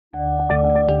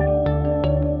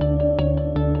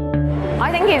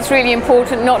I think it's really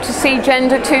important not to see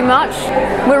gender too much.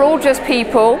 We're all just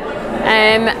people.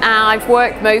 And I've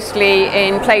worked mostly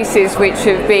in places which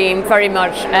have been very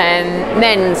much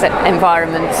men's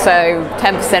environments, so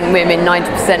 10% women,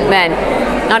 90% men.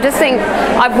 I just think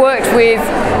I've worked with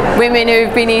women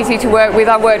who've been easy to work with,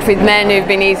 I've worked with men who've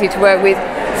been easy to work with,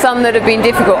 some that have been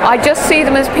difficult. I just see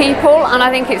them as people, and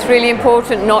I think it's really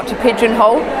important not to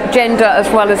pigeonhole gender as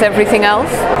well as everything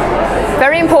else.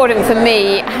 Very important for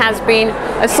me has been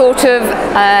a sort of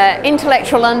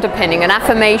intellectual underpinning, an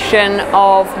affirmation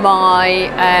of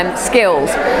my skills.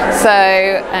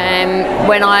 So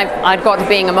when I'd got to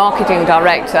being a marketing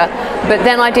director, but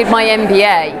then I did my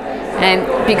MBA.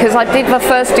 Because I did my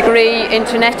first degree in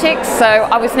genetics, so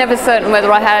I was never certain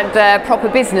whether I had proper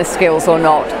business skills or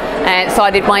not. So I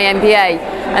did my MBA.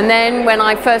 And then when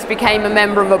I first became a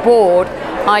member of a board,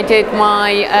 I did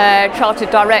my chartered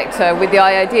director with the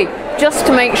IID, just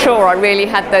to make sure I really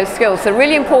had those skills. So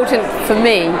really important for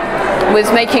me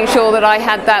was making sure that I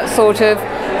had that sort of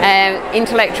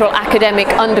intellectual academic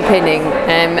underpinning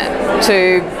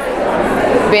to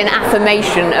be an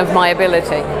affirmation of my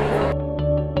ability.